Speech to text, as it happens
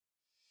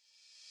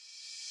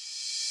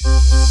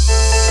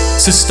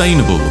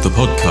Sustainable, the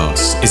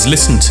podcast, is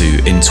listened to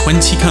in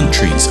 20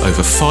 countries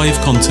over 5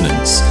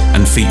 continents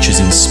and features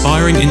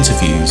inspiring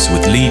interviews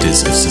with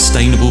leaders of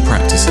sustainable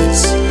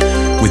practices.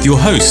 With your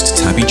host,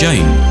 Tabby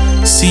Jane,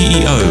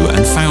 CEO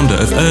and founder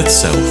of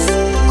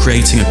EarthSelf,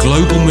 creating a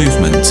global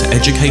movement to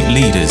educate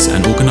leaders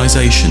and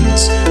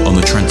organizations on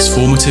the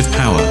transformative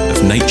power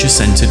of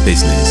nature-centered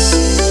business.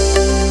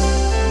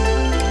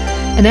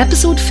 In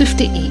episode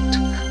 58,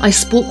 I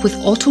spoke with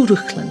Otto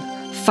Ruchlin,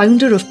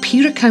 founder of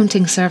Peer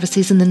Accounting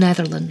Services in the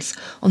Netherlands,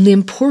 on the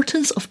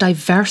importance of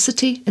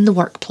diversity in the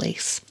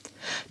workplace.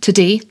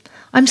 Today,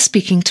 I'm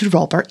speaking to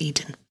Robert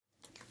Eden.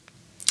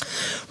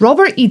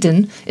 Robert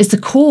Eden is the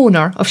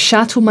co-owner of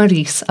Chateau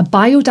Maris, a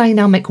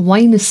biodynamic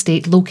wine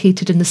estate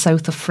located in the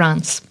south of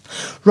France.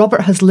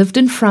 Robert has lived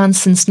in France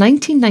since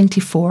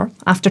 1994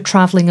 after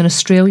travelling in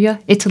Australia,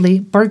 Italy,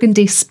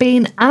 Burgundy,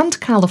 Spain and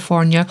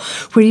California,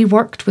 where he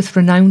worked with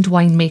renowned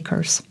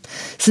winemakers.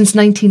 Since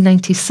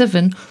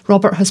 1997,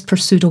 Robert has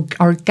pursued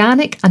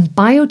organic and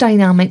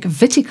biodynamic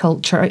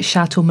viticulture at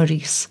Chateau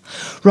Maris.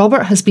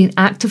 Robert has been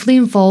actively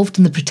involved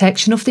in the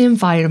protection of the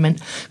environment,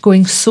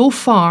 going so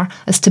far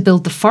as to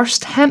build the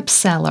first hemp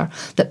cellar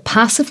that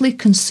passively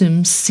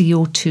consumes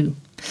CO2.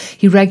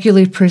 He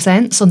regularly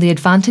presents on the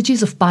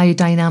advantages of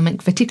biodynamic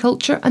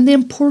viticulture and the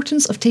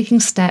importance of taking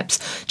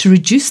steps to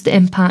reduce the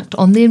impact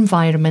on the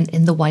environment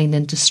in the wine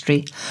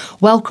industry.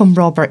 Welcome,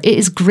 Robert. It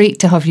is great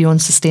to have you on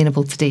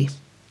Sustainable today.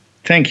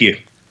 Thank you.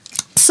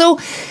 So,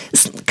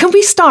 can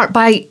we start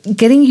by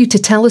getting you to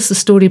tell us the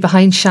story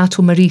behind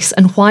Chateau Maris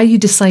and why you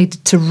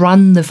decided to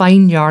run the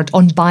vineyard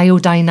on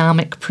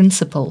biodynamic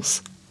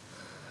principles?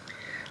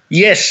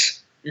 Yes,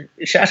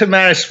 Chateau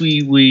Maris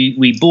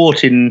we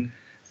bought in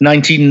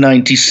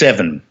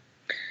 1997,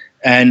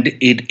 and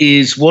it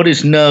is what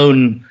is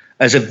known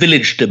as a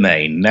village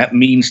domain. That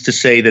means to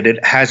say that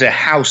it has a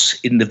house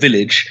in the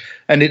village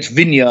and its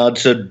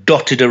vineyards are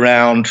dotted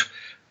around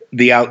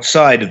the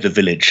outside of the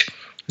village.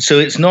 So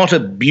it's not a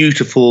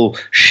beautiful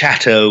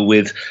chateau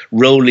with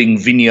rolling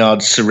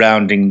vineyards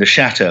surrounding the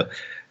chateau.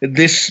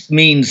 This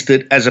means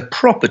that as a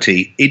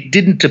property, it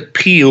didn't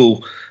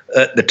appeal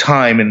at the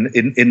time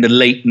in the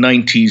late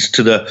 90s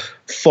to the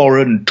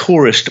foreign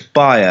tourist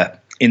buyer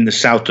in the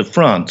south of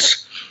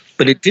France.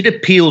 But it did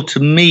appeal to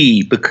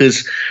me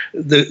because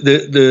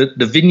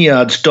the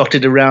vineyards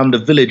dotted around the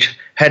village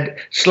had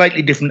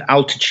slightly different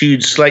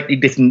altitudes, slightly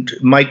different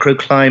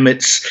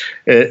microclimates,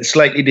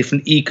 slightly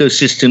different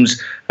ecosystems.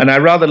 And I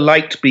rather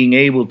liked being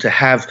able to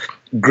have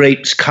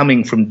grapes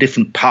coming from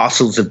different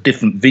parcels of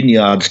different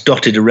vineyards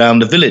dotted around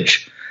the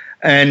village.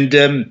 And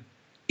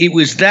it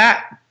was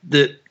that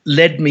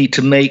led me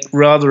to make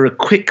rather a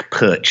quick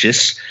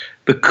purchase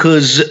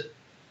because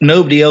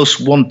nobody else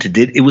wanted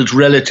it. It was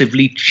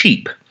relatively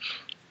cheap.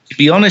 To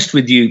be honest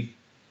with you,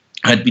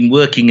 I'd been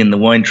working in the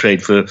wine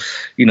trade for,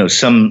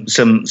 some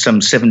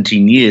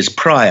 17 years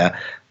prior,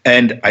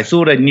 and I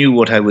thought I knew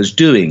what I was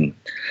doing.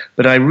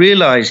 But I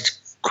realized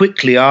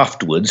quickly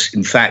afterwards,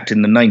 in fact,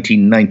 in the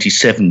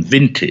 1997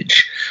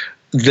 vintage,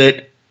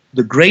 that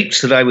the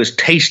grapes that I was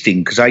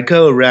tasting, because I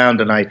go around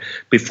and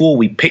before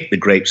we pick the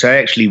grapes, I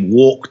actually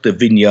walk the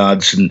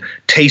vineyards and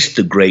taste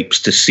the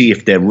grapes to see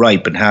if they're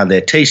ripe and how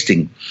they're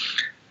tasting.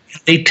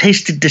 They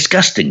tasted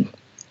disgusting.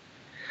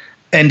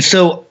 And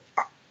so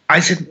I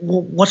said,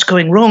 well, what's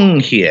going wrong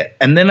here?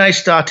 And then I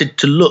started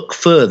to look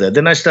further.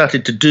 Then I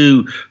started to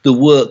do the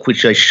work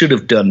which I should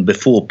have done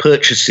before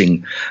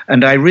purchasing.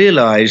 And I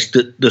realized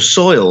that the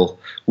soil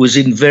was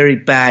in very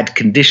bad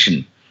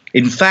condition.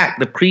 In fact,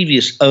 the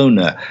previous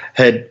owner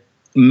had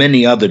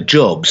many other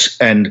jobs,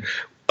 and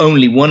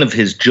only one of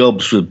his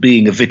jobs was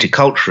being a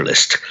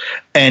viticulturalist.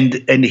 And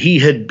he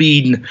had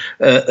been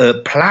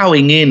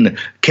ploughing in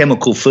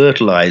chemical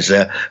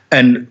fertilizer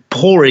and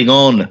pouring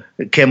on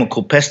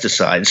chemical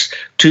pesticides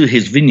to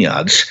his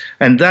vineyards.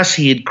 And thus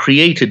he had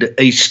created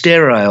a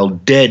sterile,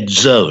 dead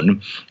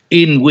zone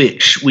in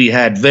which we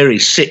had very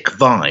sick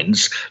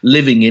vines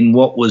living in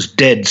what was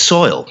dead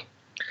soil.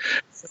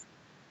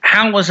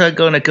 How was I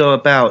going to go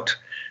about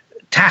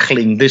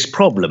tackling this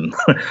problem?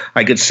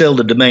 I could sell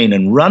the domain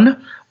and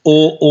run,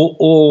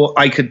 or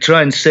I could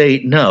try and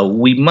say, no,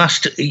 we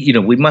must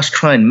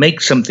try and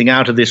make something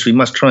out of this. We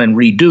must try and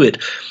redo it.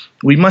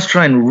 We must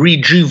try and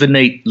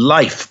rejuvenate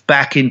life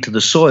back into the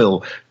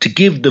soil to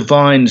give the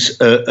vines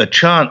a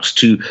chance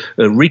to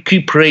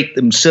recuperate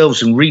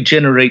themselves and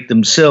regenerate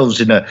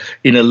themselves in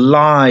a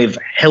live,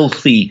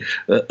 healthy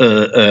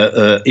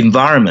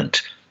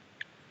environment.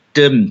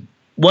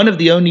 One of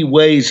the only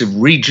ways of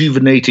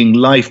rejuvenating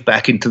life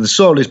back into the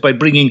soil is by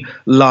bringing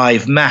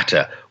live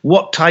matter.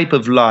 What type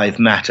of live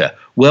matter?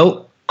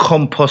 Well,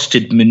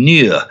 composted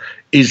manure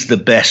is the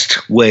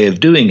best way of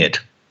doing it.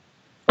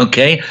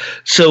 Okay,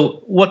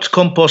 so what's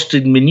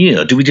composted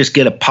manure? Do we just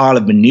get a pile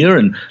of manure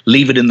and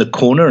leave it in the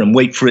corner and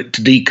wait for it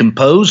to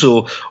decompose,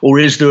 or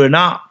is there an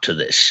art to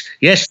this?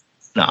 Yes,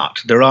 art.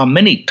 There are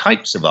many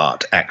types of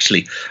art,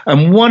 actually,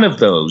 and one of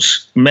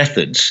those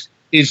methods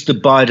is the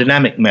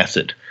biodynamic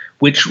method,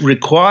 which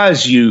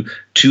requires you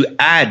to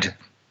add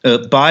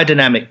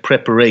biodynamic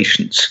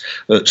preparations,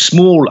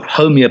 small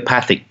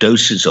homeopathic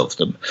doses of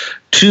them,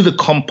 to the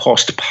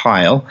compost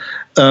pile,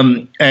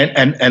 and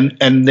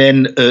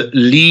then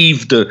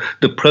leave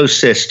the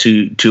process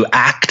to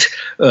act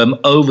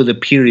over the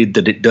period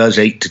that it does,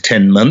 8 to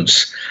 10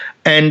 months.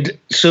 And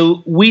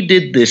so we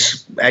did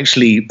this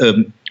actually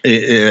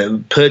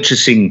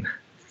purchasing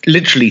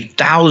literally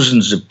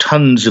thousands of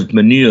tons of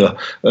manure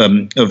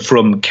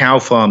from cow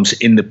farms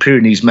in the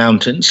Pyrenees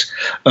Mountains,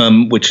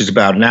 which is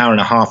about an hour and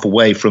a half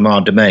away from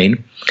our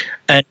domain.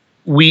 And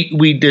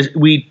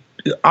we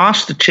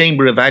asked the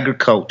Chamber of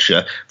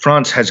Agriculture.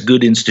 France has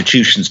good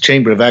institutions.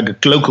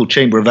 Local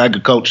Chamber of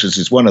Agriculture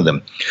is one of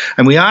them.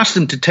 And we asked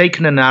them to take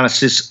an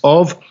analysis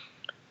of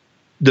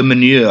the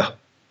manure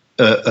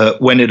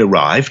when it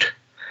arrived.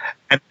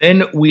 And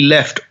then we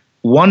left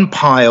one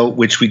pile,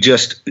 which we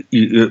just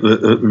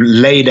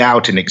laid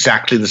out in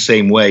exactly the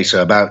same way. So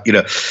about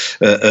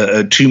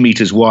 2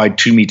 meters wide,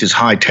 2 meters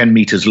high, 10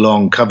 meters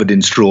long, covered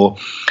in straw.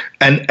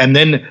 And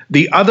then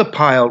the other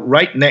pile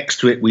right next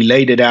to it, we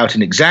laid it out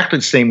in exactly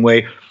the same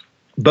way,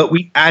 but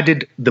we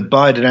added the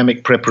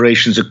biodynamic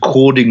preparations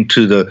according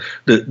to the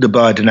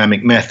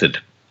biodynamic method.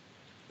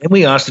 Then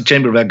we asked the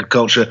Chamber of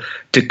Agriculture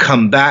to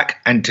come back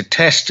and to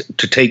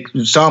take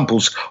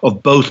samples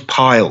of both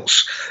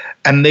piles.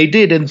 And they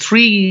did. And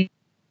 3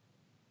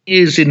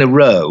 years in a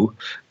row,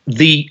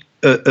 the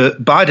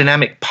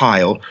biodynamic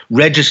pile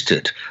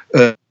registered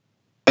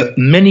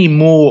many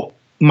more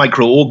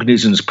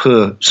microorganisms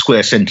per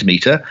square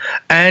centimeter,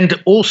 and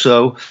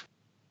also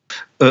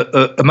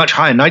a much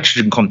higher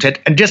nitrogen content.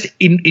 And just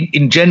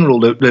in general,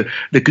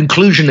 the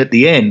conclusion at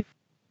the end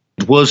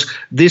was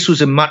this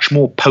was a much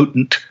more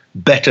potent,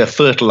 better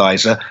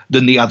fertilizer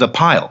than the other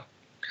pile.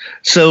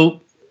 So,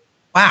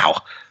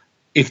 wow,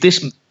 if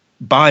this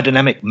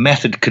biodynamic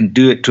method can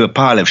do it to a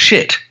pile of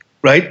shit,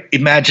 right?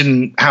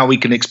 Imagine how we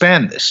can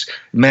expand this.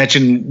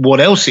 Imagine what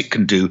else it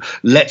can do.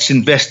 Let's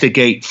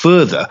investigate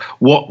further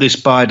what this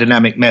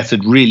biodynamic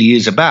method really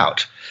is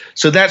about.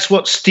 So that's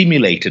what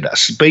stimulated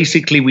us.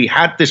 Basically, we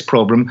had this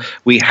problem.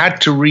 We had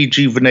to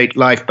rejuvenate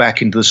life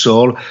back into the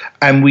soil,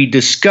 and we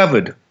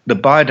discovered the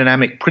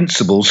biodynamic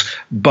principles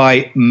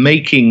by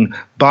making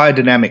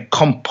biodynamic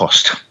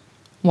compost.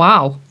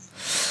 Wow.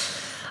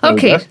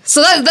 Okay,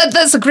 so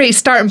that's a great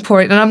starting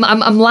point, and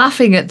I'm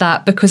laughing at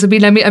that because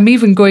I'm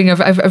even going.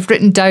 I've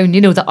written down,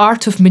 the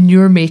art of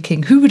manure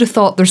making. Who would have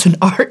thought there's an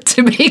art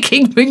to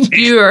making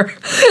manure?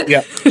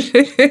 Yeah,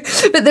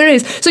 but there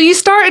is. So you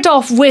started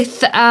off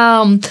with the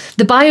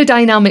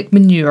biodynamic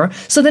manure.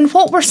 So then,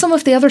 what were some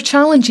of the other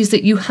challenges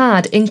that you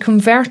had in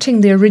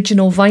converting the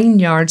original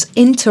vineyards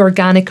into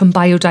organic and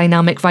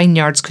biodynamic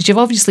vineyards? Because you've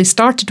obviously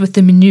started with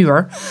the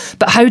manure,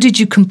 but how did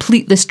you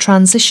complete this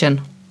transition?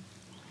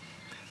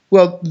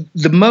 Well,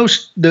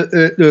 there's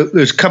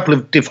a couple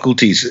of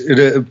difficulties.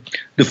 The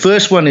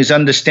first one is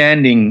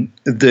understanding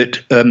that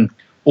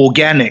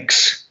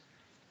organics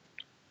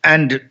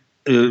and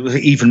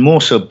even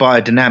more so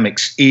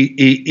biodynamics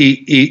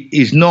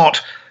is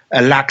not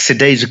a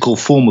lackadaisical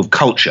form of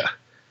culture.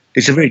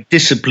 It's a very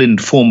disciplined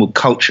form of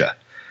culture.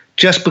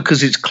 Just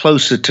because it's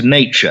closer to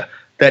nature,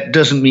 that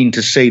doesn't mean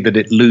to say that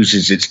it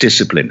loses its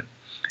discipline.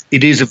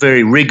 It is a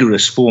very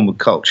rigorous form of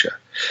culture.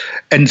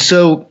 And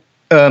so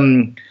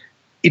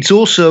it's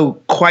also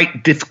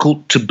quite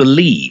difficult to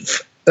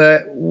believe.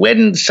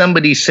 When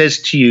somebody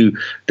says to you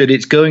that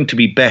it's going to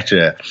be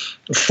better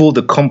for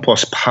the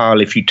compost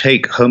pile if you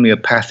take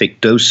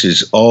homeopathic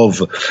doses of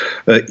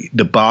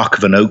the bark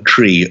of an oak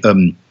tree,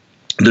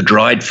 the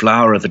dried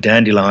flower of a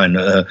dandelion,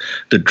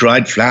 the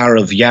dried flower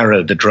of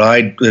yarrow, the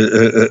dried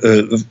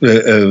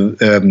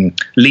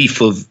leaf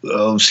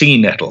of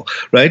singing nettle,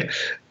 right?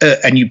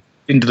 And you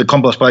into the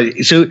compost pile,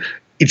 so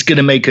it's going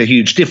to make a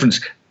huge difference.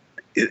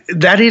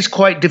 That is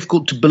quite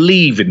difficult to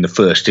believe in the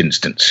first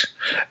instance.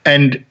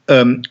 And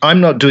I'm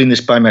not doing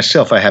this by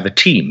myself. I have a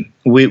team.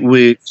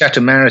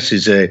 Chateau Maris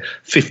is a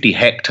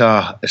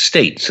 50-hectare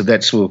estate, so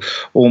that's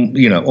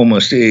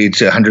almost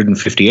it's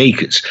 150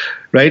 acres,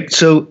 right?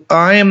 So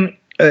I am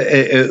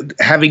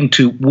having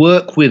to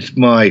work with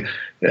my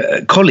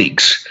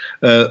colleagues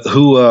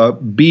who are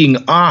being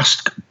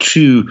asked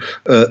to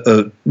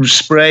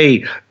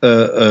spray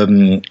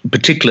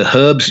particular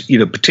herbs,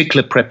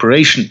 particular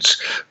preparations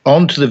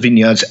onto the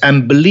vineyards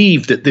and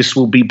believe that this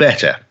will be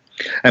better.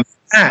 And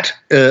that,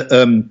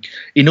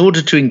 in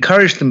order to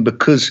encourage them,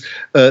 because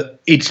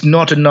it's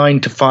not a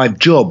 9-to-5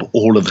 job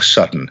all of a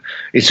sudden.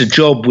 It's a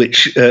job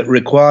which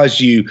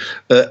requires you,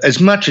 as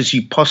much as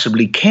you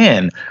possibly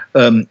can,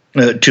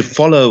 to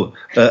follow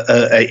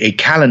a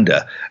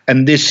calendar.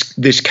 And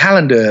this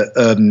calendar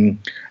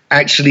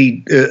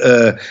actually,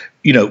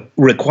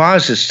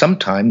 requires us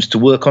sometimes to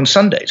work on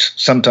Sundays,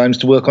 sometimes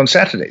to work on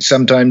Saturdays,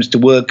 sometimes to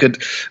work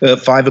at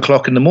 5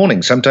 o'clock in the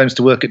morning, sometimes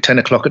to work at 10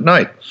 o'clock at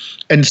night.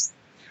 And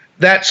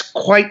that's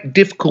quite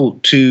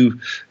difficult to,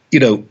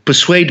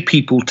 persuade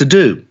people to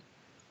do.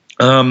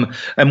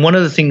 And one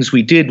of the things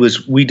we did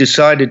was we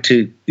decided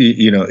to,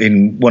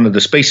 in one of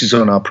the spaces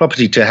on our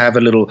property, to have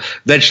a little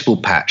vegetable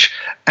patch.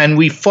 And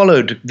we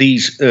followed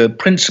these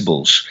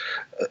principles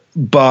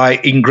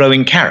in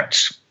growing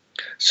carrots.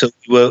 So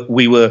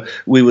we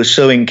were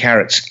sowing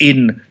carrots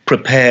in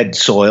prepared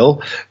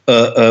soil.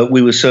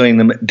 We were sowing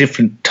them at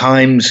different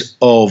times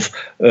of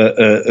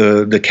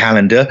the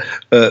calendar.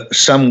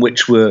 Some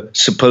which were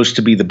supposed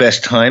to be the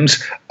best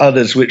times,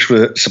 others which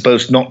were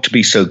supposed not to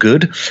be so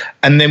good.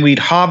 And then we'd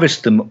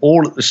harvest them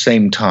all at the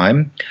same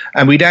time,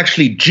 and we'd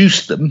actually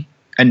juice them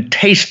and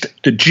taste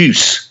the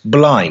juice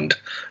blind,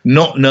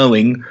 not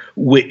knowing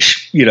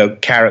which,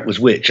 carrot was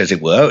which, as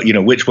it were,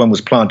 which one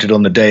was planted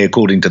on the day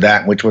according to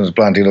that, and which one was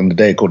planted on the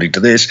day according to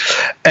this.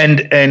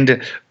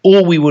 And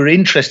all we were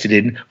interested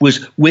in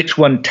was which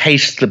one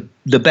tastes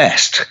the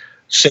best.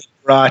 Same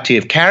variety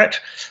of carrot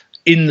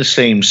in the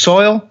same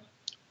soil,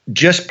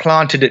 just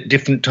planted at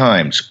different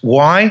times.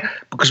 Why?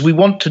 Because we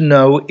want to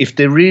know if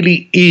there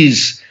really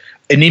is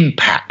an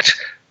impact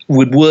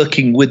with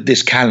working with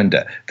this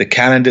calendar, the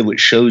calendar which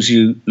shows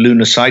you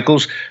lunar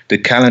cycles, the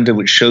calendar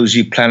which shows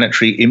you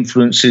planetary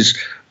influences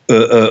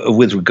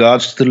with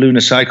regards to the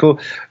lunar cycle,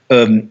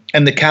 and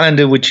the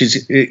calendar which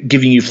is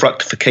giving you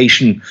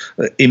fructification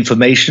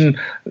information,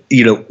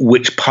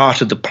 which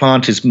part of the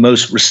plant is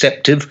most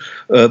receptive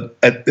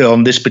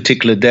on this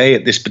particular day,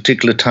 at this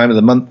particular time of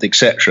the month,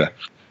 etc.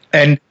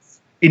 And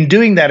in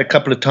doing that a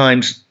couple of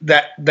times,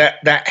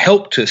 that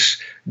helped us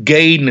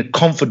gain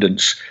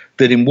confidence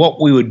that in what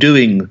we were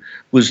doing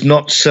was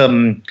not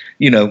some,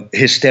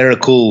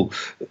 hysterical,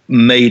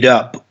 made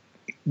up,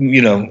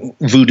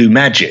 voodoo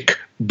magic,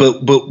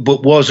 but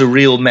was a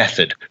real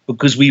method,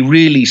 because we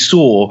really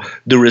saw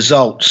the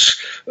results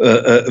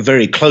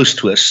very close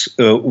to us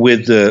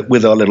with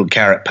our little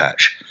carrot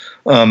patch.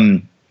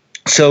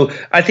 So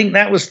I think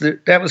that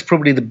was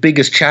probably the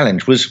biggest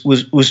challenge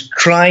was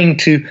trying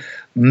to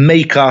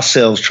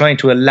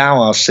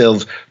allow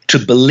ourselves to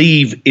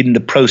believe in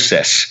the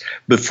process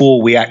before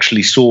we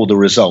actually saw the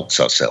results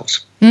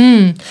ourselves.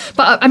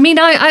 But I mean,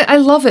 I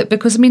love it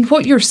because,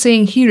 what you're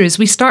saying here is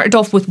we started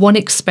off with one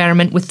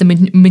experiment with the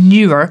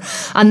manure,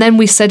 and then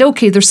we said,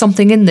 okay, there's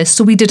something in this.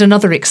 So we did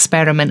another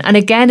experiment. And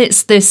again,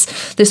 it's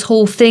this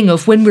whole thing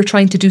of when we're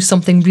trying to do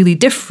something really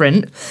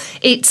different,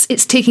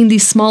 it's taking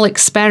these small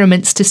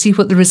experiments to see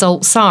what the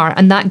results are.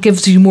 And that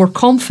gives you more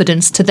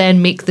confidence to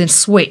then make the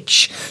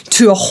switch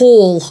to a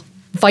whole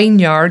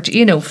vineyard,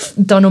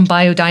 done on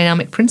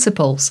biodynamic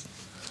principles.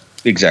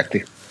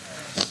 Exactly.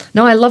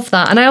 No, I love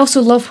that. And I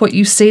also love what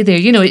you say there.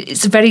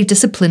 It's very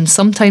disciplined.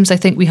 Sometimes I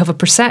think we have a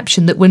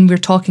perception that when we're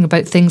talking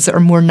about things that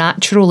are more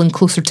natural and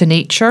closer to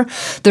nature,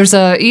 there's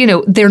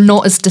they're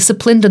not as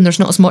disciplined and there's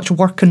not as much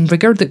work and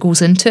rigor that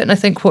goes into it. And I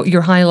think what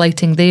you're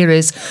highlighting there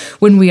is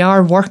when we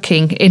are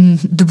working in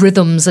the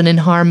rhythms and in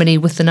harmony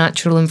with the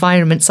natural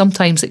environment,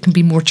 sometimes it can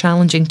be more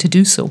challenging to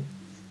do so.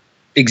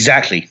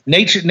 Exactly.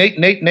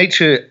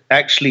 Nature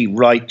actually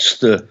writes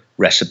the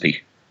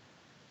recipe.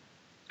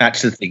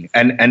 That's the thing,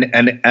 and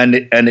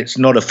it's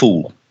not a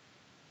fool.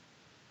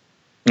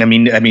 I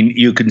mean,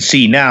 you can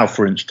see now,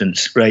 for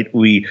instance, right?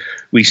 We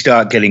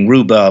start getting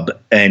rhubarb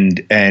and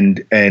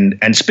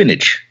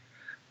spinach.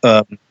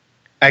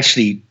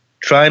 Actually,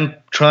 try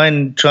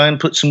and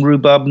put some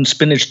rhubarb and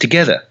spinach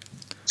together.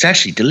 It's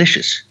actually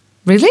delicious.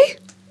 Really?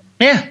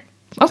 Yeah.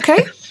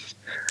 Okay.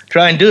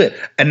 Try and do it,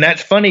 and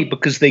that's funny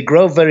because they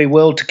grow very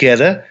well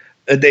together.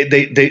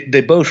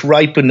 They both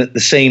ripen at the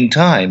same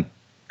time.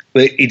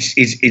 But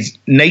it's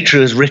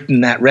nature has written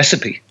that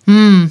recipe.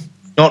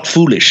 Not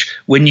foolish.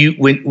 When you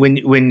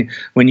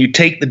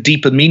take the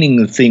deeper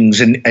meaning of things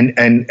and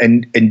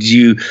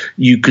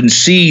you can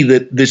see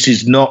that this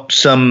is not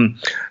some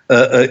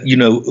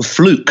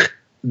fluke.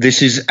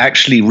 This is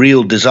actually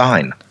real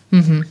design.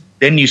 Mm-hmm.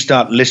 Then you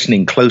start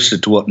listening closer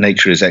to what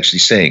nature is actually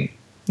saying,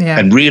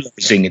 and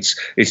realizing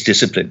it's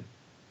discipline.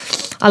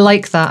 I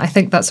like that. I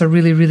think that's a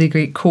really, really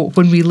great quote.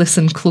 When we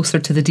listen closer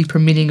to the deeper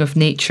meaning of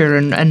nature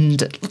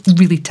and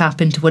really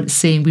tap into what it's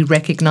saying, we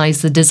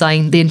recognise the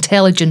design, the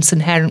intelligence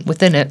inherent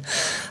within it,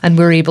 and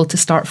we're able to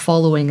start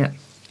following it.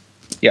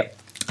 Yep.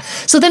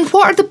 So then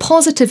what are the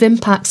positive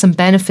impacts and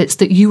benefits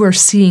that you are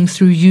seeing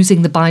through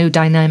using the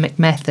biodynamic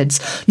methods,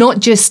 not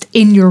just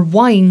in your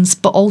wines,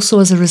 but also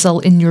as a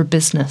result in your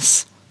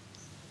business?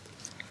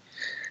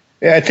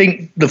 Yeah, I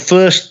think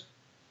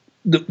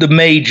the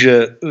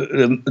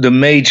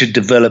major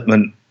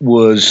development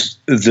was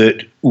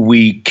that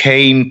we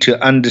came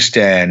to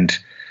understand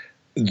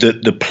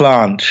that the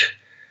plant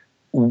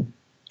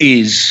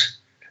is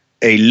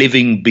a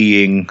living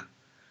being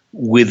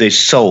with a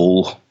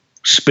soul,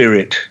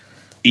 spirit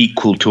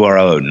equal to our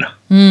own.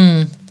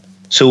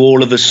 So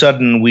all of a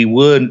sudden we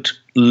weren't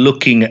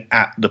looking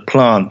at the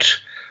plant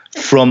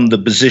from the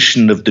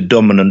position of the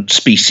dominant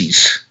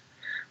species.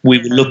 We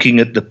were looking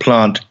at the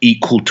plant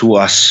equal to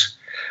us.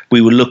 We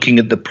were looking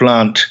at the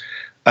plant,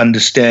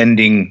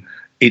 understanding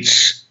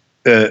its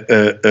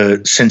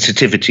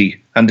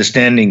sensitivity,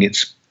 understanding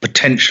its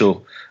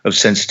potential of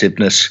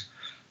sensitiveness,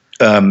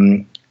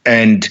 and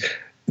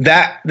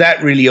that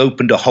really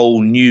opened a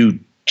whole new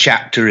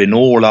chapter in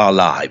all our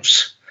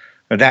lives.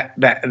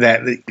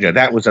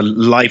 That was a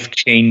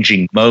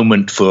life-changing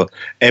moment for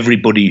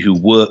everybody who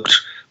worked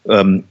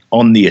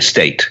on the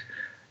estate.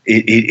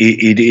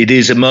 it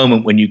is a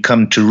moment when you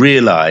come to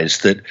realize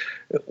that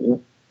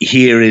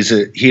here is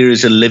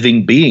a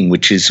living being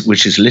which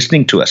is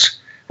listening to us,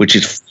 which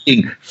is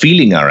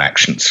feeling our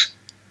actions.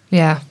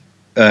 Yeah.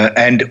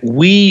 And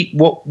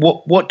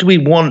what do we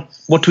want?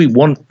 What do we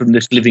want from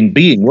this living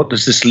being? What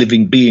does this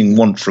living being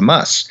want from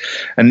us?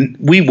 And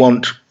we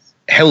want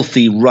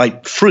healthy,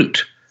 ripe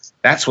fruit.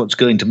 That's what's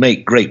going to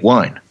make great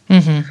wine.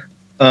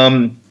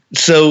 Mm-hmm.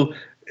 So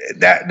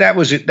that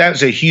was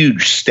a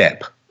huge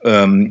step,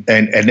 and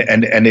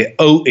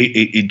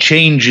it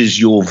changes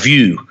your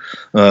view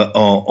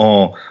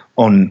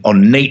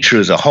on nature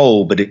as a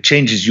whole, but it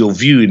changes your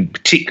view in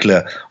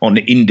particular on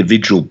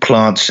individual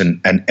plants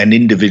and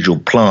individual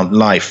plant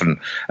life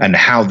and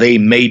how they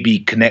may be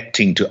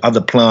connecting to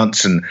other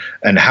plants and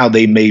how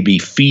they may be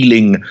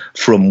feeling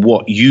from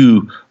what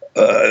you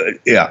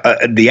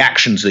the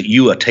actions that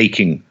you are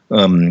taking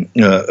on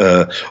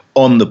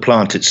the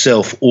plant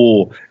itself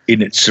or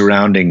in its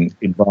surrounding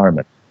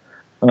environment.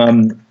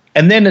 And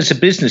then as a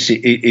business,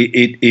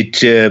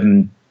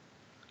 it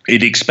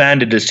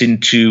expanded us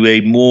into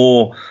a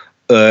more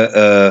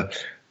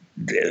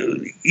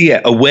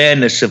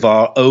awareness of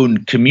our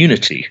own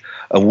community,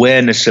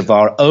 awareness of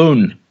our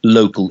own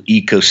local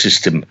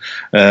ecosystem.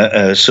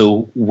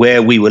 So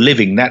where we were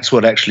living, that's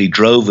what actually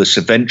drove us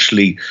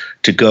eventually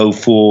to go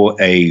for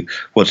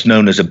what's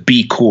known as a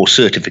B Corp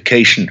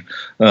certification,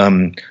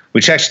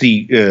 which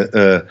actually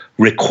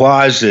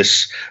requires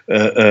us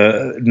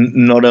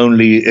not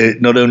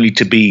only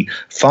to be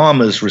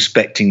farmers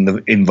respecting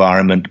the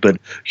environment, but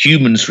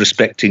humans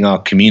respecting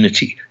our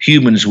community,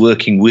 humans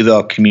working with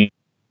our community,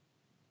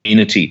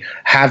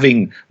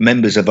 having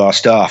members of our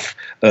staff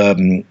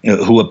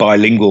who are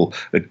bilingual,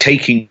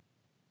 taking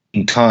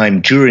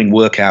time during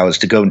work hours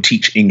to go and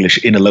teach English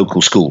in a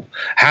local school,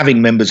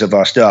 having members of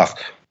our staff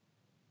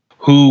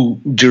who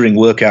during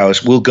work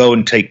hours will go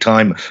and take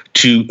time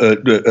to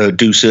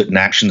do certain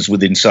actions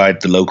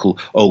inside the local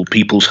old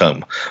people's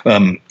home.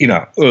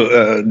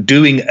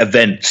 Doing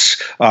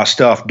events, our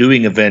staff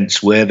doing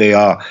events where they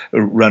are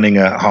running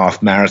a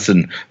half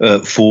marathon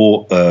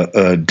for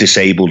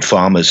disabled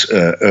farmers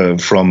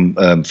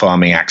from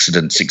farming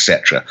accidents,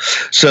 etc.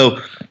 So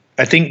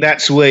I think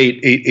that's the way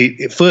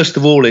it first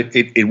of all,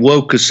 it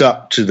woke us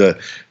up to the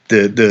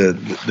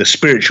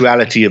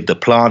spirituality of the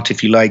plant,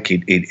 if you like.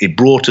 It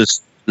brought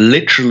us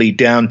literally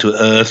down to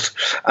earth,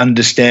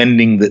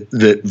 understanding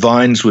that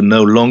vines were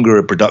no longer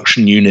a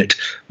production unit,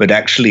 but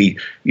actually,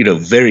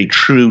 very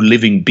true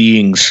living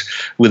beings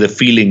with a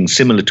feeling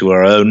similar to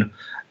our own,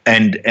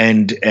 and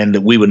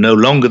that we were no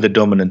longer the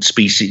dominant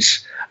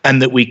species,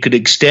 and that we could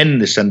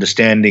extend this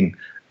understanding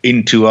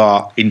into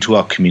our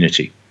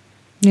community.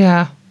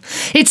 Yeah.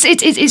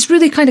 It's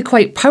really kind of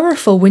quite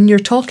powerful when you're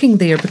talking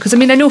there, because I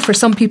know for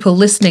some people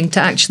listening to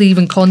actually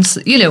even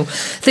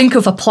think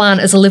of a plant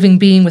as a living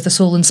being with a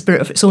soul and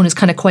spirit of its own is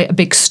kind of quite a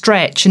big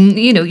stretch. And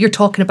you're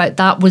talking about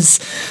that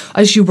was,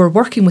 as you were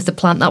working with the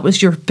plant, that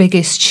was your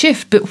biggest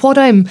shift. But what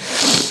I'm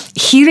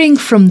hearing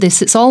from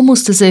this, it's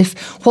almost as if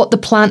what the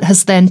plant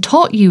has then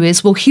taught you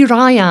is, well, here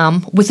I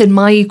am within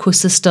my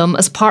ecosystem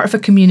as part of a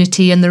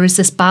community, and there is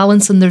this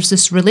balance and there's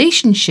this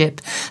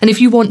relationship. And if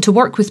you want to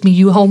work with me,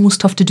 you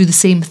almost have to do the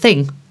same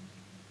thing.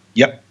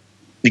 Yep,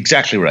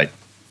 exactly right.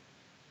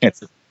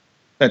 That's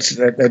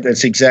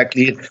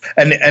exactly it.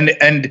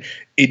 And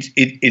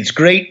it's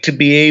great to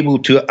be able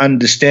to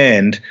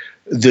understand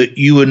that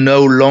you are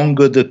no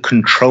longer the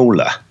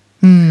controller.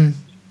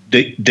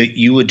 That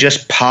you are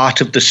just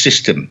part of the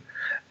system,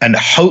 and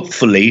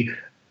hopefully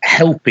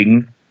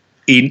helping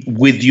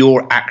with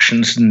your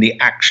actions and the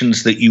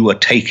actions that you are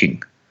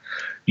taking.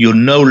 You're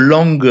no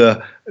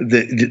longer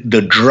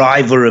the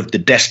driver of the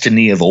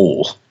destiny of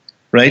all,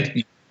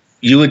 right?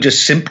 You are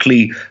just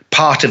simply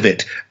part of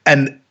it,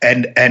 and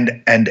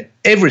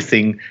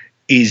everything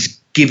is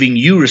giving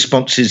you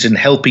responses and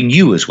helping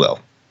you as well.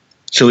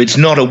 So it's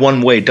not a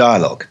one-way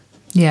dialogue.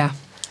 Yeah.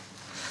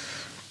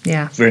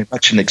 Very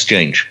much an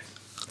exchange.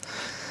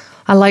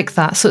 I like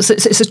that. So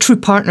it's a true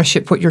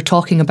partnership, what you're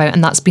talking about,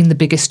 and that's been the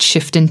biggest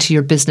shift into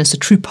your business, a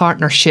true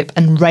partnership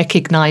and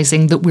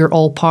recognizing that we're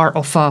all part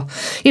of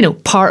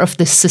part of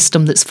this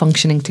system that's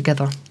functioning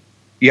together.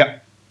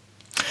 Yep.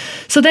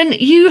 So then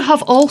you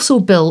have also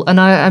built, and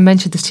I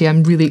mentioned this to you,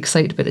 I'm really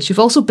excited about this, you've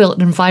also built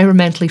an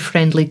environmentally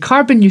friendly,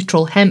 carbon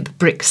neutral hemp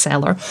brick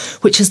cellar,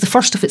 which is the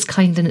first of its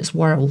kind in its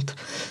world.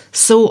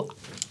 So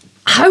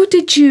how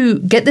did you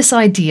get this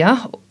idea?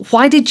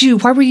 Why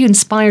were you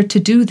inspired to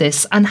do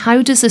this? And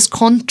how does this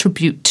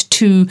contribute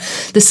to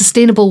the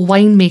sustainable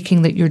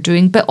winemaking that you're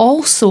doing? But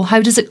also,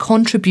 how does it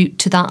contribute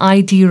to that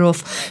idea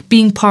of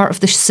being part of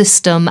the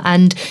system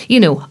and,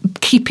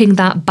 keeping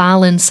that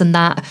balance and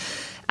that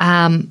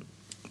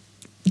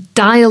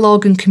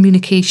dialogue and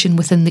communication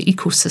within the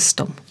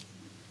ecosystem?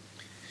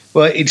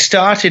 Well, it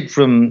started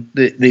from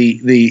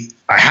I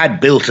had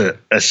built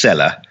a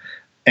cellar,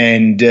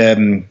 and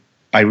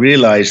I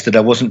realized that I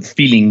wasn't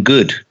feeling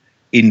good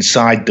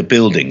inside the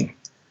building,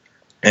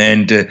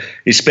 and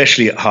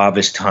especially at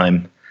harvest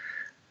time.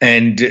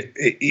 And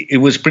it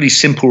was pretty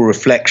simple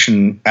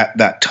reflection at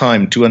that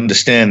time to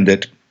understand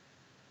that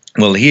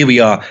well, here we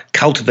are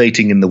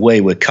cultivating in the way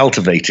we're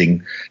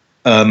cultivating.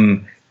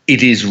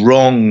 It is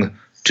wrong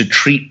to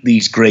treat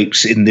these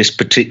grapes in this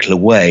particular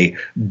way,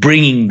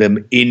 bringing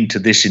them into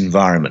this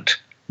environment.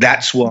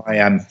 That's why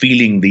I'm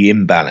feeling the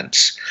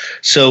imbalance.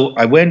 So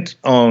I went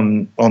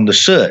on the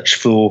search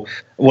for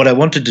what I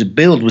wanted to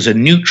build was a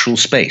neutral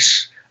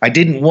space. I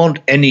didn't want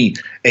any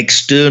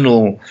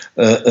external,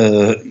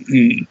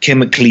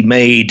 chemically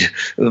made,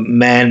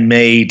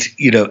 man-made,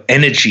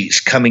 energies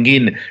coming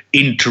in,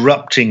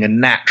 interrupting a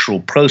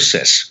natural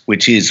process,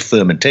 which is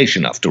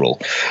fermentation, after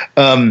all.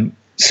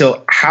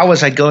 So how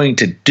was I going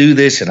to do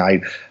this?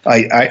 And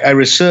I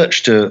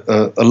researched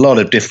a lot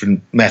of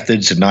different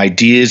methods and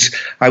ideas.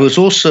 I was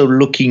also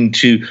looking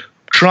to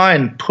try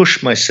and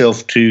push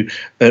myself to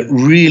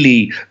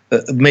really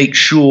make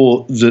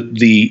sure that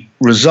the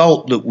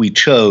result that we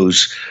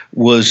chose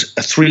was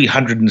a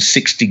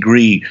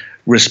 360-degree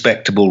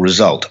respectable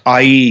result,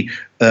 i.e.,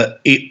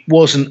 it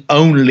wasn't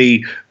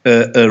only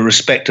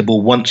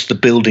respectable once the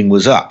building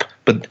was up,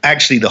 but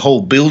actually the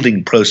whole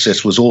building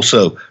process was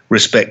also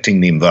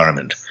respecting the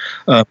environment.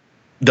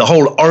 The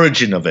whole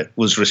origin of it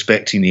was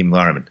respecting the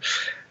environment.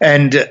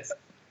 And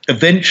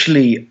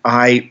eventually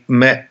I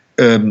met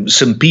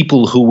some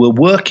people who were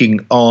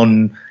working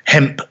on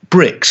hemp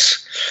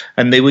bricks,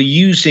 and they were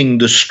using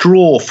the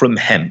straw from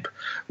hemp,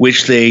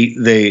 which they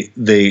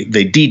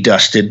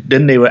dedusted.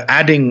 Then they were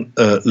adding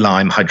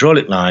lime,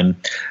 hydraulic lime,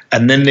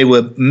 and then they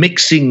were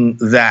mixing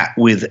that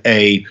with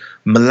a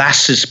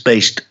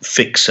molasses-based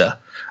fixer,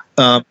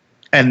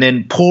 and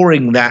then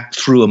pouring that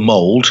through a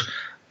mold,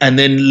 and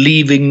then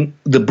leaving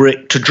the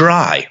brick to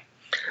dry.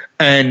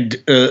 And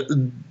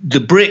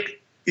the brick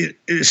it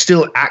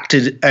still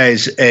acted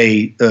as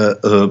a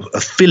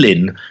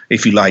fill-in,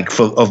 if you like,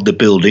 of the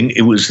building.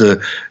 It was the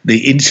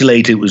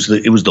insulator. It was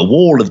the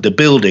wall of the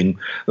building,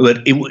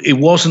 but it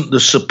wasn't the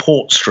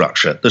support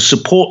structure. The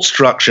support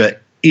structure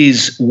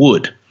is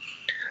wood,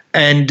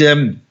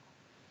 and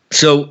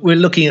so we're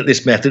looking at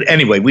this method.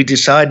 Anyway, we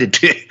decided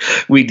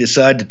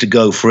to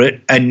go for it,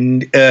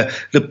 and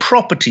the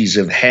properties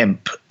of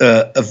hemp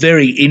are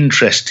very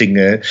interesting.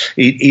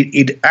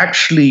 It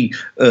actually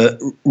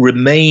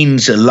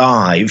remains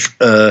alive.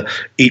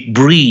 It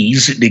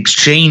breathes. It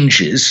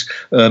exchanges.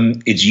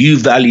 Its U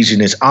values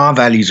and its R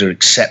values are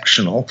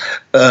exceptional.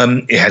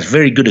 It has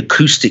very good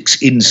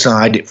acoustics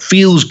inside. It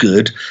feels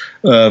good.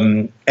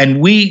 And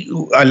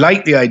I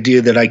like the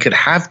idea that I could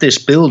have this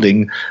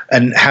building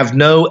and have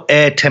no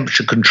air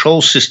temperature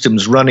control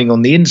systems running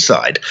on the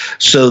inside,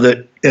 so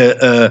that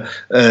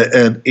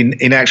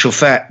in actual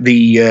fact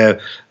the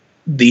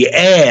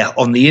air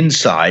on the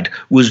inside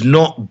was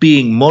not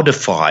being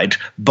modified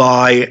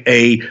by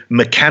a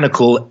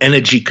mechanical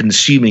energy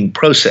consuming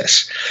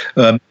process.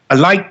 I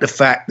like the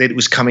fact that it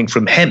was coming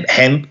from hemp.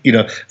 Hemp,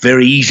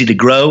 very easy to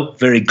grow,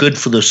 very good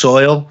for the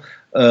soil.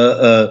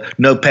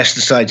 No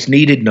pesticides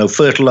needed, no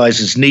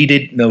fertilizers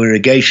needed, no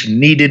irrigation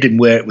needed in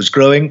where it was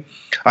growing.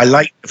 I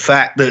like the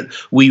fact that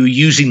we were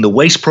using the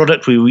waste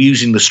product, we were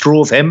using the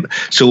straw of hemp,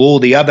 so all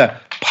the other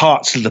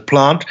parts of the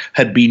plant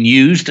had been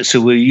used,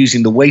 so we're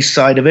using the waste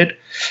side of it.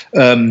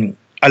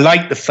 I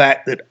like the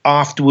fact that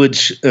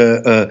afterwards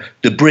the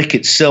brick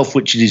itself,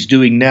 which it is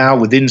doing now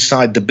with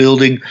inside the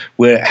building,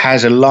 where it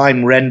has a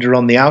lime render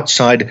on the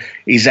outside,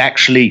 is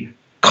actually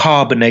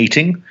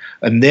carbonating,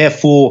 and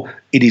therefore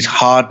it is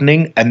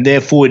hardening, and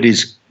therefore it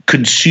is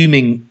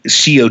consuming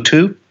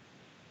CO2.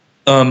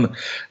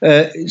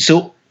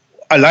 So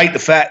I like the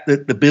fact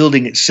that the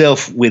building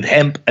itself with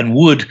hemp and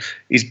wood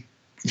is,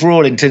 for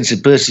all intents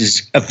and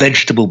purposes, a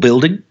vegetable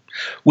building.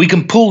 We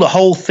can pull the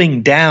whole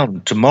thing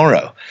down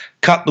tomorrow,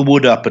 cut the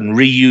wood up and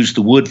reuse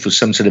the wood for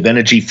some sort of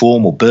energy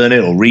form, or burn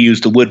it, or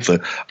reuse the wood for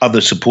other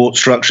support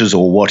structures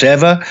or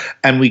whatever.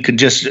 And we can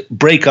just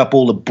break up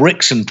all the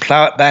bricks and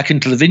plow it back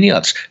into the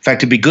vineyards. In fact,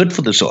 it'd be good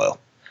for the soil.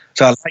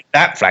 So I like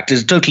that fact.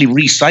 It's a totally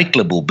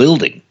recyclable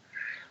building.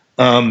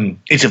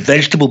 It's a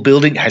vegetable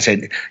building.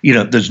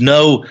 There's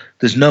no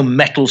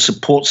metal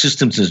support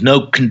systems. There's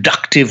no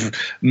conductive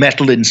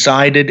metal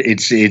inside it.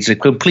 It's a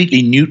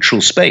completely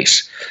neutral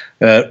space,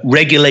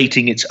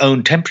 regulating its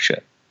own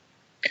temperature.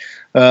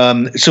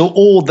 So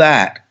all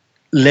that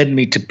led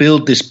me to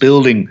build this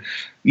building.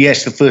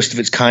 Yes, the first of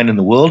its kind in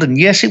the world, and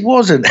yes, it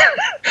was an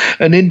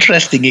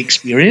interesting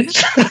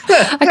experience.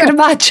 I can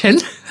imagine.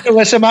 There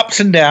were some ups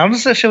and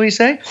downs, shall we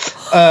say?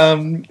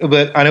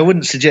 But I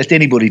wouldn't suggest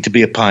anybody to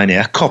be a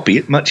pioneer. Copy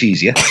it, much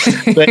easier.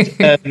 But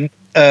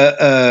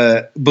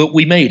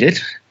we made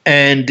it,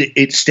 and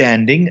it's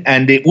standing,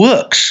 and it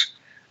works.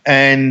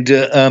 And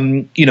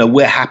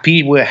we're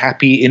happy. We're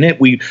happy in it.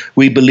 We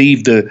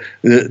believe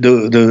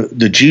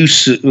the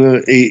juice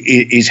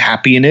is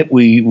happy in it.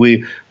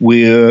 The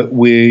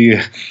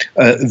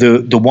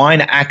wine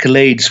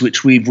accolades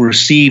which we've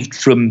received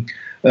from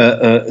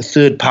a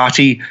third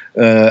party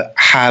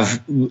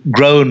have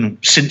grown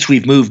since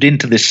we've moved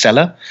into this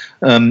cellar.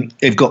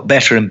 They've got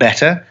better and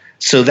better,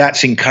 so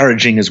that's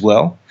encouraging as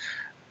well.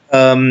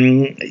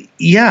 We're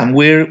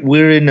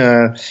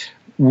in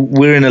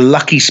we're in a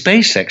lucky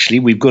space. Actually,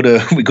 we've got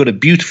a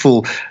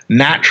beautiful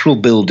natural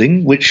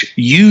building which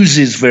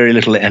uses very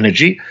little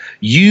energy,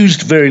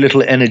 used very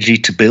little energy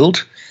to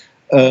build,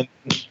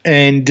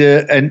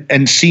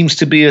 and seems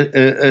to be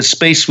a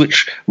space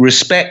which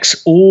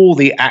respects all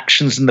the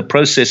actions and the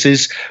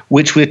processes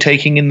which we're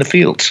taking in the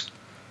fields.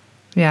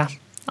 Yeah.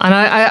 And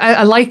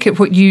I like it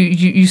what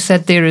you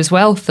said there as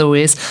well, though,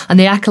 and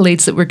the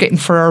accolades that we're getting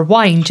for our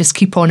wine just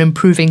keep on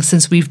improving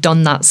since we've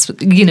done that.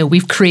 You know,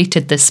 we've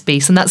created this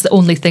space, and that's the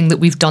only thing that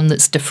we've done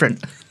that's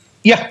different.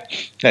 Yeah,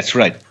 that's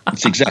right.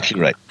 That's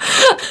exactly right.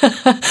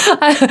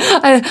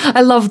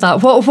 I love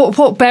that.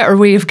 What better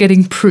way of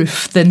getting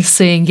proof than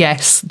saying,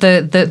 yes,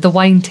 the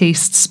wine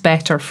tastes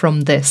better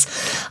from this?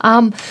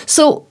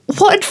 So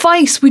what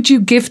advice would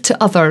you give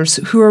to others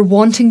who are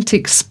wanting to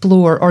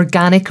explore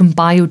organic and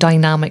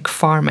biodynamic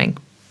farming?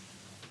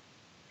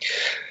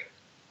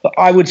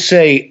 I would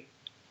say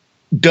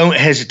don't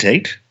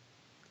hesitate.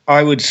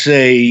 I would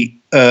say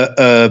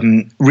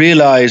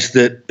realize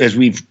that, as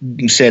we've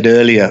said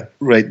earlier,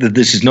 right, that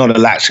this is not a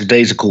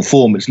lackadaisical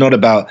form. It's not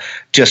about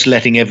just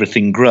letting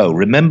everything grow.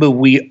 Remember,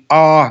 we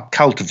are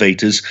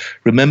cultivators.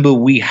 Remember,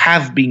 we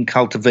have been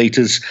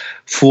cultivators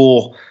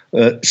for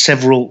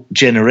several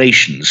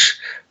generations.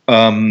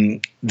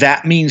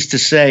 That means to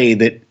say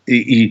that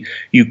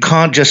you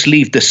can't just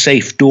leave the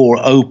safe door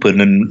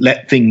open and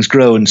let things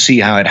grow and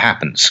see how it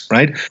happens,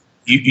 right?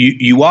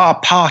 You are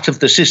part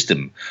of the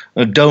system.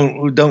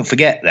 Don't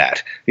forget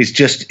that. It's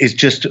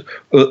just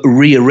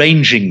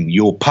rearranging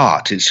your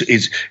part. It's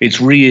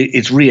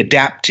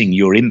readapting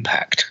your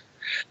impact.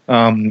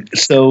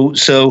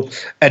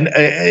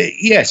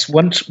 Yes,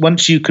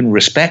 once you can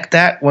respect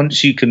that,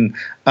 once you can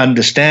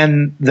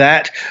understand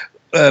that,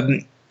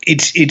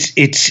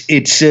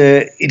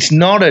 it's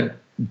not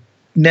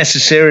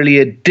necessarily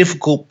a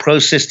difficult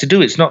process to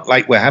do. It's not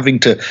like we're having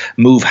to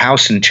move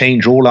house and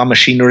change all our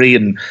machinery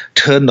and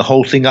turn the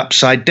whole thing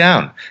upside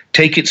down.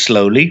 Take it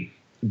slowly.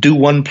 Do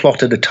one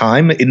plot at a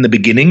time in the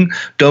beginning.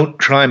 Don't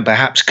try and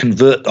perhaps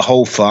convert the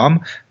whole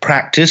farm.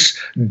 Practice.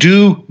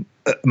 Do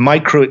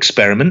micro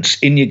experiments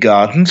in your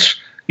gardens.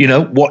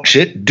 Watch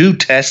it. Do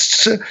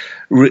tests.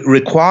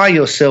 Require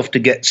yourself to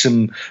get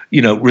some,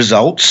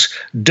 results.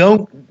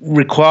 Don't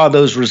require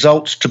those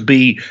results to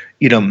be,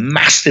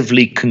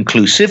 massively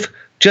conclusive.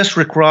 Just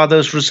require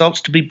those results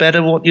to be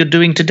better what you're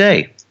doing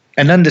today.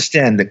 And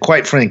understand that,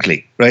 quite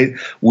frankly, right,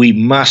 we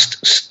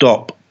must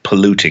stop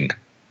polluting.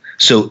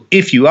 So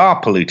if you are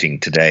polluting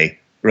today,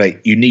 right,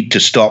 you need to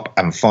stop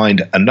and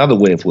find another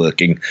way of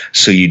working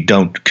so you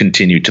don't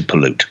continue to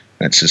pollute.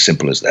 That's as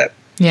simple as that.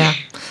 Yeah.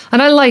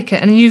 And I like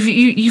it. And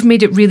you've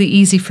made it really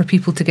easy for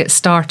people to get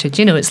started.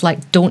 It's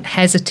like, don't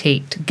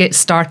hesitate. Get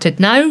started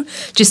now.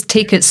 Just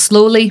take it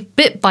slowly,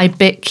 bit by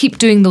bit. Keep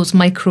doing those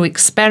micro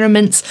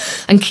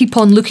experiments and keep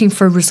on looking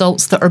for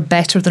results that are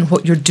better than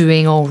what you're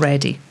doing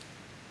already.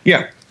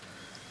 Yeah.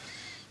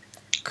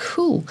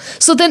 Cool.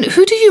 So then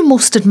who do you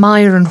most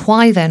admire and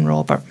why then,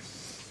 Robert?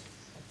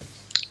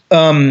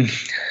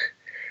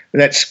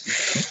 That's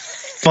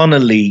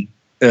funnily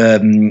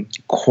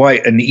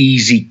quite an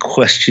easy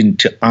question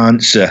to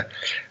answer.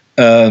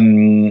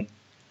 The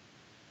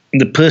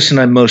person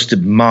I most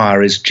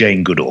admire is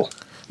Jane Goodall,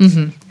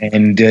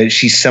 and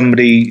she's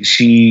somebody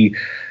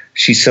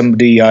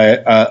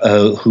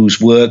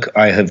whose work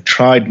I have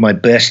tried my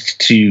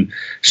best to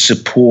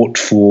support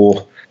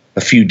for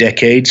a few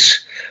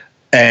decades.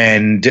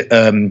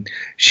 And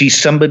she's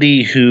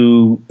somebody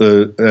who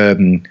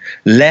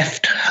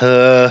left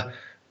her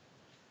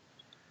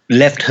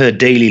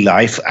daily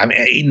life. I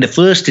mean, in the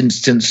first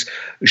instance,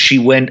 she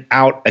went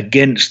out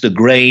against the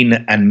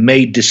grain and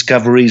made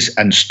discoveries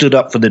and stood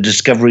up for the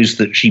discoveries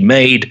that she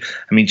made.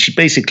 I mean, she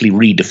basically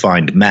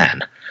redefined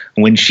man.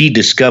 When she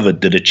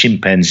discovered that a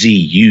chimpanzee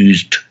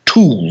used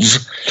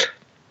tools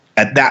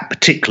at that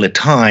particular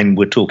time,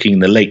 we're talking in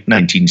the late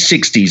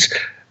 1960s,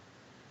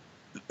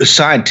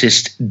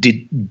 scientists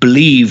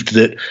believed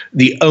that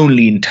the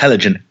only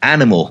intelligent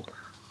animal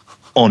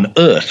on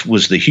Earth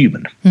was the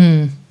human.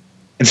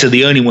 And so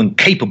the only one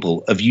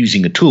capable of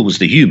using a tool was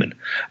the human.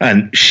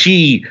 And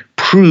she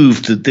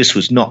proved that this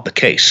was not the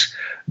case,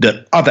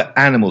 that other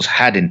animals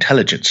had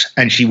intelligence.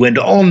 And she went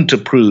on to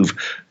prove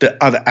that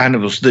other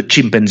animals, that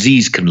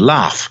chimpanzees can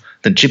laugh,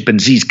 that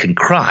chimpanzees can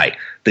cry,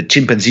 that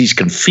chimpanzees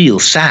can feel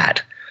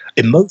sad.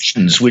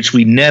 Emotions which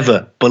we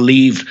never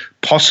believed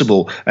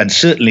possible, and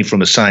certainly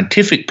from a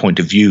scientific point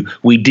of view,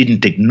 we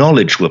didn't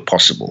acknowledge were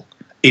possible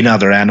in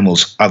other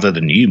animals other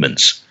than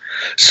humans.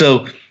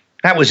 So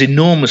that was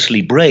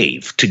enormously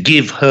brave to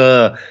give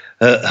her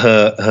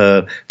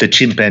the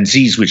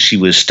chimpanzees which she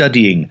was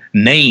studying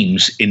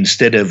names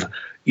instead of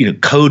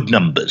code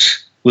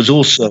numbers. Was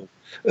also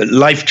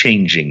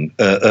life-changing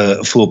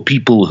for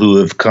people who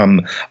have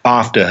come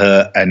after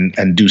her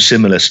and do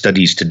similar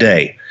studies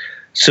today.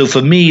 So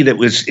for me,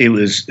 it's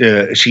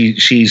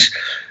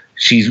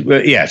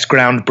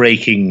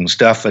groundbreaking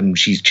stuff, and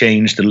she's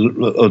changed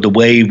the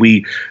way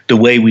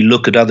we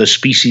look at other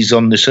species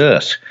on this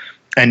earth.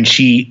 And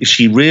she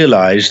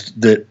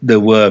realized that there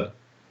were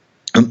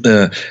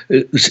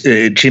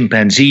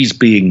chimpanzees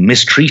being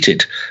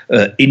mistreated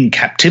in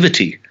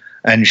captivity,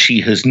 and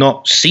she has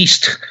not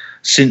ceased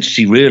since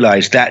she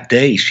realized that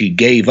day. She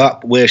gave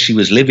up where she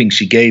was living.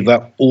 She gave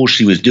up all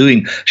she was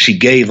doing. She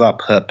gave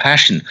up her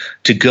passion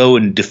to go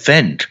and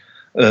defend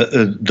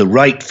the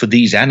right for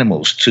these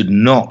animals to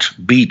not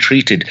be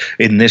treated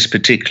in this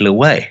particular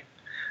way.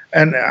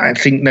 And I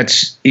think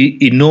that's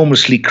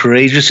enormously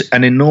courageous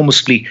and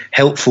enormously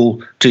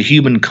helpful to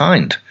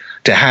humankind,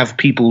 to have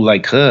people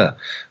like her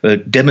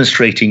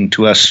demonstrating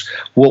to us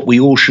what we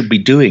all should be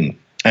doing,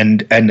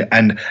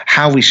 and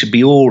how we should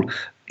be all,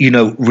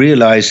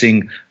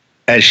 realizing,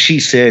 as she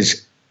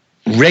says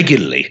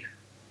regularly,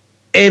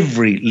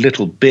 every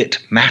little bit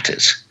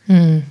matters.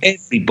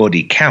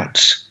 Everybody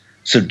counts.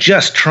 So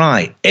just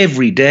try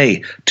every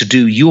day to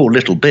do your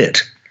little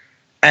bit,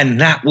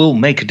 and that will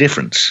make a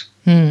difference.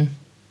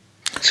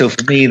 So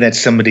for me, that's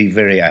somebody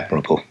very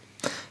admirable.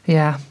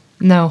 Yeah.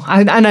 No,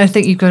 I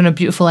think you've given a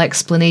beautiful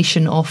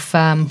explanation of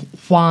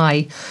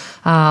why,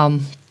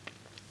 and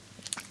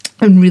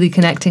really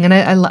connecting. And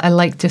I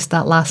like just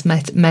that last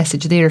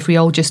message there. If we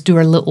all just do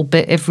our little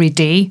bit every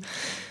day,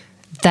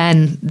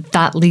 then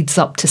that leads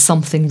up to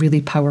something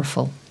really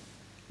powerful.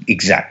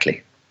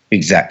 Exactly.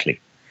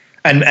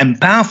 And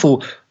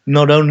powerful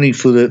not only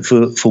for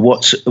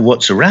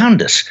what's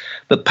around us,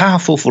 but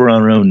powerful for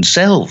our own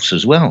selves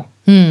as well.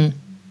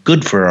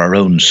 Good for our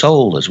own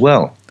soul as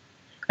well.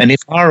 And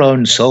if our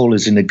own soul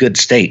is in a good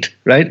state,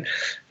 right,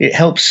 it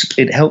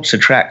helps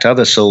attract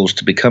other souls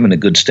to become in a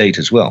good state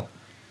as well.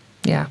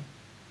 Yeah.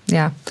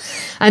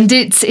 And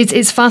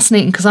it's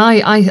fascinating because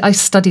I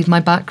studied, my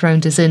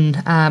background is in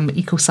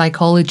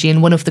eco-psychology,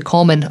 and one of the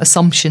common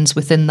assumptions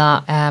within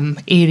that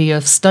area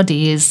of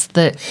study is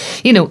that,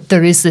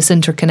 there is this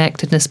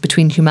interconnectedness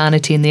between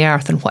humanity and the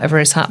earth, and whatever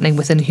is happening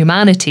within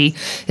humanity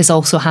is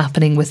also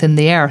happening within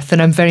the earth.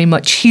 And I'm very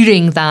much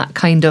hearing that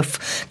kind of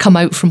come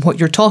out from what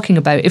you're talking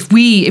about. If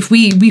we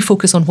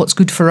focus on what's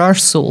good for our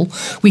soul,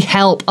 we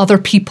help other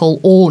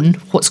people own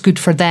what's good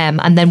for them,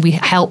 and then we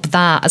help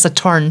that as a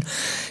turn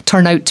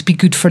out to be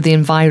good for the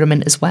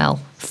environment as well,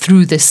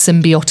 through this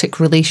symbiotic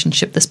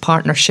relationship, this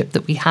partnership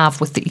that we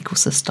have with the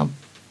ecosystem.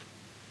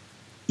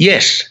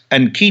 Yes,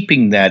 and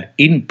keeping that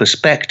in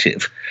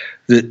perspective,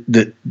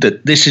 that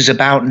this is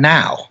about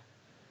now.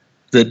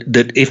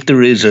 That if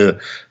there is a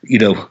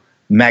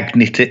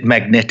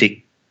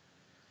magnetic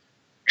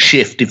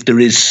shift, if there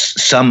is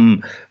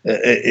some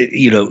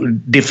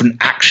different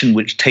action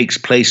which takes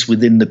place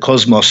within the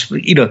cosmos,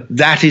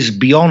 that is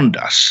beyond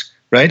us,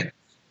 right?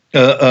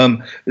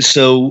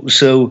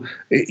 So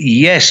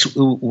yes,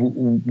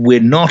 we're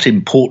not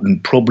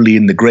important probably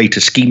in the greater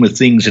scheme of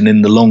things and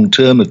in the long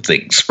term of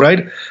things,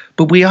 right?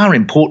 But we are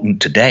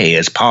important today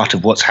as part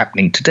of what's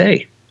happening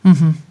today.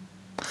 And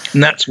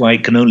that's why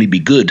it can only be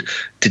good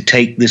to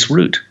take this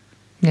route.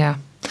 Yeah.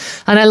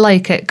 And I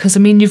like it because,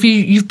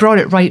 you've brought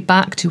it right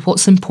back to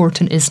what's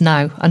important is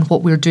now and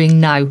what we're doing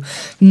now.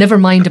 Never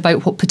mind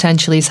about what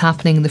potentially is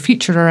happening in the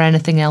future or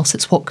anything else.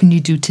 It's what can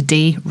you do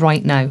today,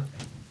 right now.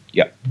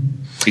 Yeah,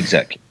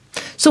 exactly.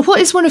 So what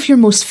is one of your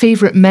most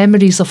favourite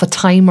memories of a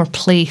time or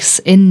place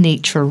in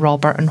nature,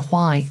 Robert, and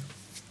why?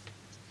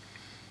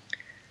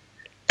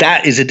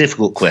 That is a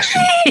difficult question.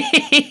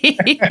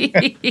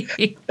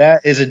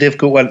 That is a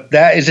difficult one.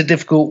 That is a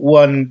difficult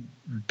one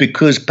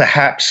because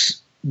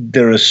perhaps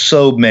there are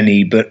so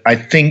many, but I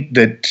think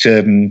that,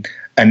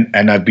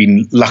 and I've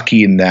been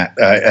lucky in that,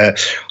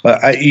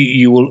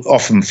 you will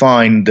often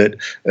find that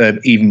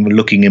even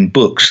looking in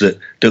books that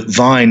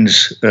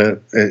vines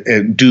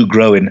do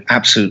grow in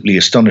absolutely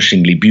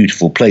astonishingly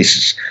beautiful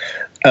places.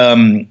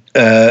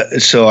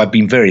 So I've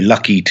been very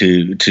lucky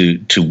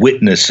to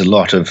witness a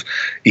lot of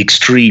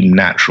extreme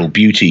natural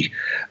beauty.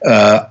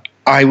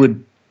 I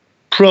would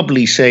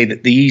probably say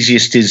that the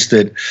easiest is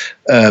that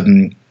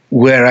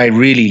where I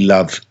really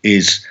love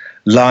is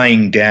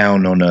lying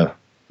down on a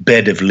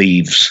bed of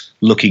leaves,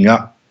 looking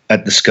up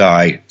at the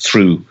sky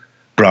through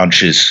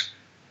branches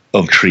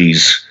of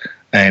trees,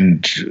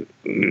 and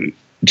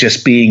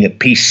just being at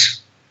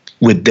peace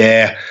with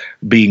there,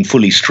 being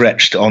fully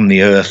stretched on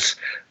the earth,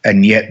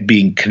 and yet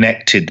being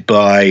connected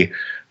by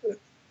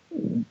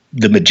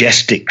the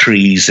majestic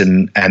trees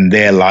and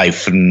their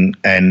life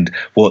and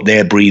what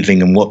they're breathing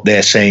and what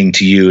they're saying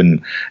to you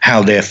and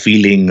how they're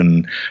feeling,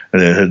 and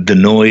the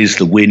noise,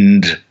 the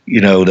wind,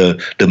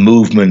 the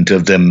movement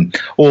of them.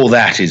 All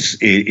that is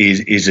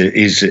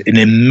an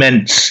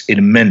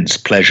immense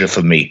pleasure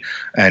for me,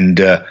 and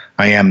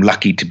I am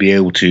lucky to be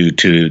able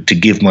to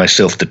give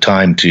myself the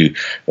time to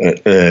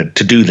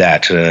do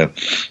that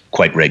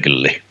quite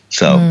regularly.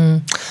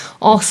 So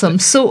awesome.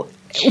 So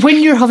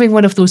when you're having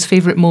one of those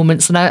favourite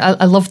moments, and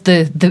I love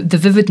the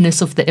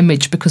vividness of the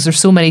image, because there's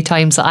so many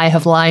times that I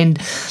have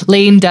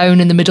lain down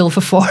in the middle of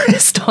a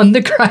forest on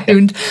the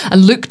ground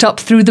and looked up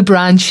through the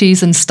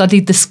branches and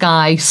studied the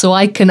sky. So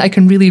I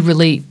can really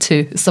relate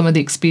to some of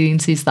the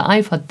experiences that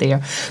I've had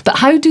there. But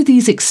how do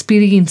these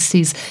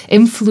experiences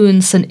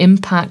influence and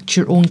impact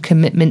your own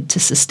commitment to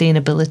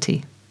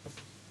sustainability?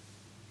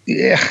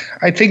 Yeah,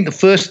 I think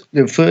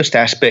the first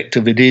aspect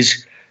of it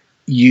is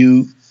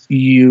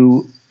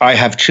I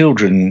have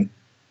children.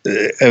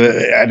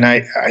 And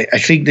I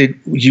think that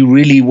you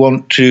really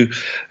want to,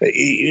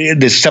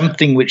 there's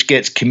something which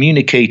gets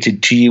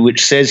communicated to you,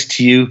 which says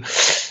to you,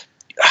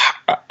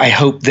 I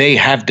hope they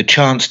have the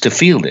chance to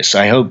feel this.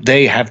 I hope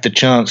they have the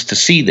chance to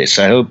see this.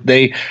 I hope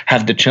they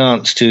have the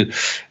chance to,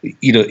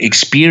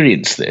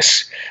 experience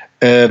this.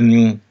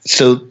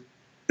 So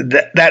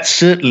that's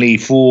certainly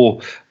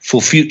for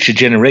future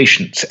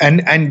generations.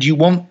 And you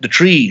want the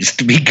trees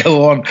to be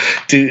able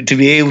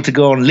to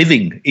go on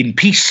living in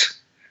peace.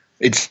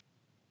 It's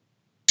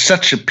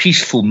such a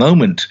peaceful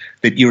moment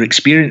that you're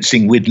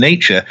experiencing with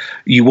nature.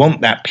 You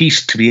want that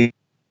peace to be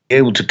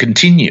able to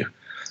continue.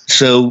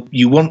 So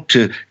you want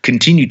to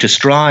continue to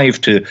strive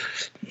to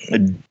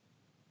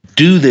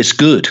do this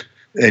good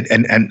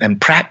and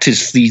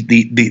practice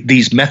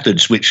these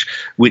methods which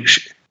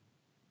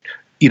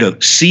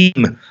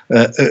seem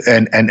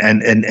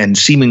and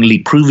seemingly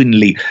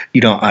provenly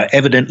are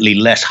evidently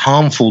less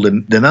harmful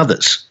than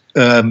others.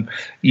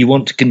 You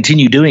want to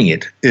continue doing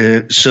it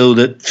so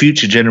that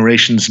future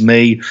generations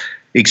may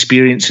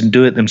experience and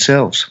do it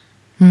themselves.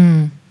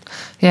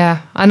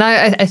 Yeah, and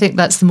I think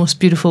that's the most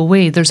beautiful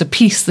way. There's a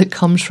peace that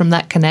comes from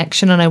that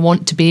connection, and I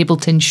want to be able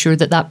to ensure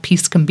that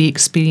peace can be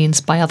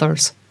experienced by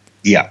others.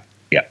 Yeah.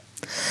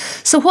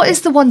 So what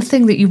is the one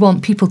thing that you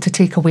want people to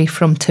take away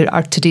from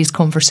our today's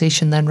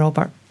conversation then,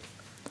 Robert?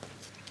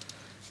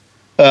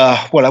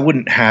 Well, I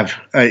wouldn't have,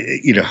 I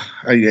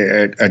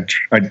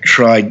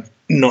tried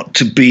not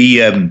to be,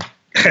 how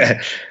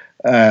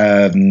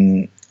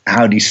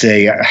do you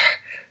say,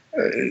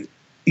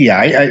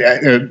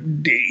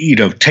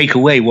 take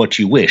away what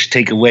you wish,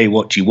 take away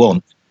what you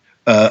want.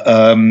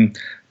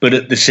 But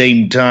at the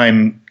same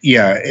time,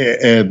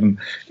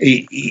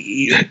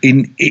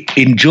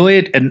 enjoy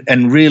it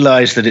and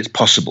realize that it's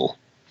possible.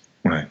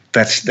 Right.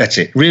 That's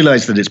it.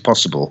 Realize that it's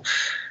possible.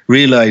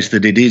 Realize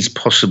that it is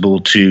possible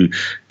to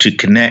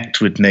connect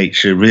with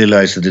nature.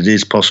 Realize that it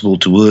is possible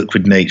to work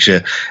with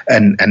nature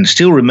and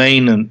still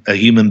remain a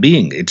human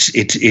being.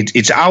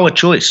 It's our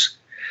choice.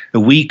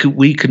 We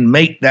can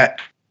make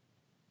that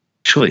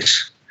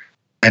choice.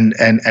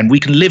 And we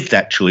can live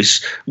that choice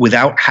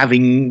without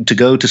having to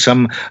go to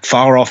some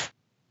far off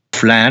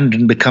land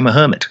and become a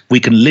hermit. We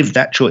can live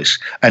that choice,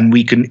 and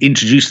we can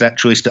introduce that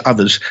choice to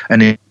others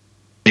and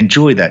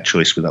enjoy that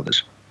choice with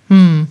others.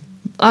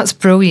 That's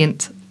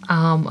brilliant.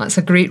 That's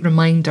a great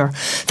reminder.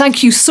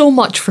 Thank you so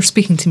much for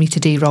speaking to me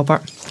today,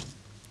 Robert.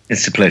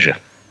 It's a pleasure.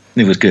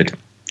 It was good.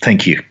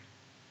 Thank you.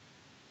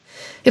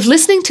 If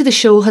listening to the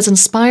show has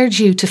inspired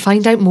you to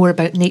find out more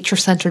about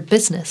nature-centred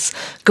business,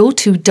 go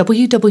to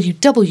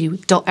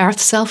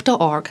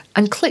www.earthself.org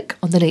and click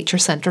on the Nature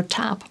Centred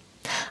tab.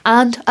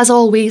 And, as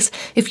always,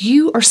 if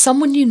you or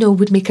someone you know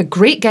would make a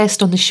great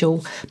guest on the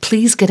show,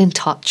 please get in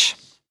touch.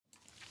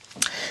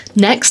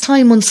 Next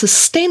time on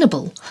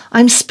Sustainable,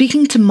 I'm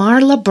speaking to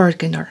Marla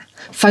Bergener,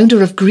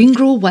 founder of Green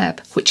Grow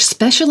Web, which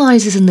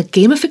specialises in the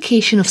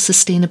gamification of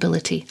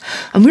sustainability.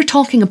 And we're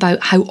talking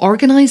about how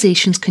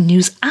organisations can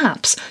use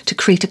apps to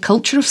create a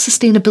culture of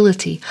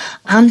sustainability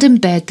and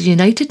embed the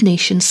United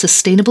Nations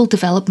Sustainable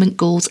Development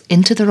Goals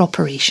into their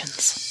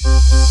operations.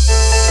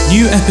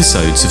 New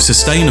episodes of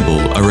Sustainable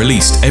are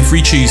released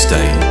every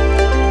Tuesday.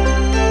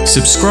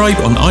 Subscribe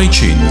on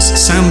iTunes,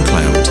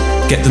 SoundCloud.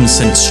 Get them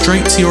sent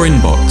straight to your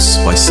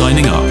inbox by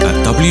signing up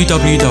at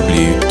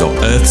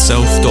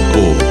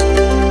www.earthself.org.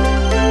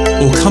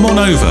 Or come on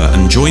over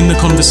and join the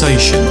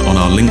conversation on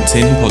our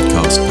LinkedIn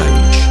podcast page.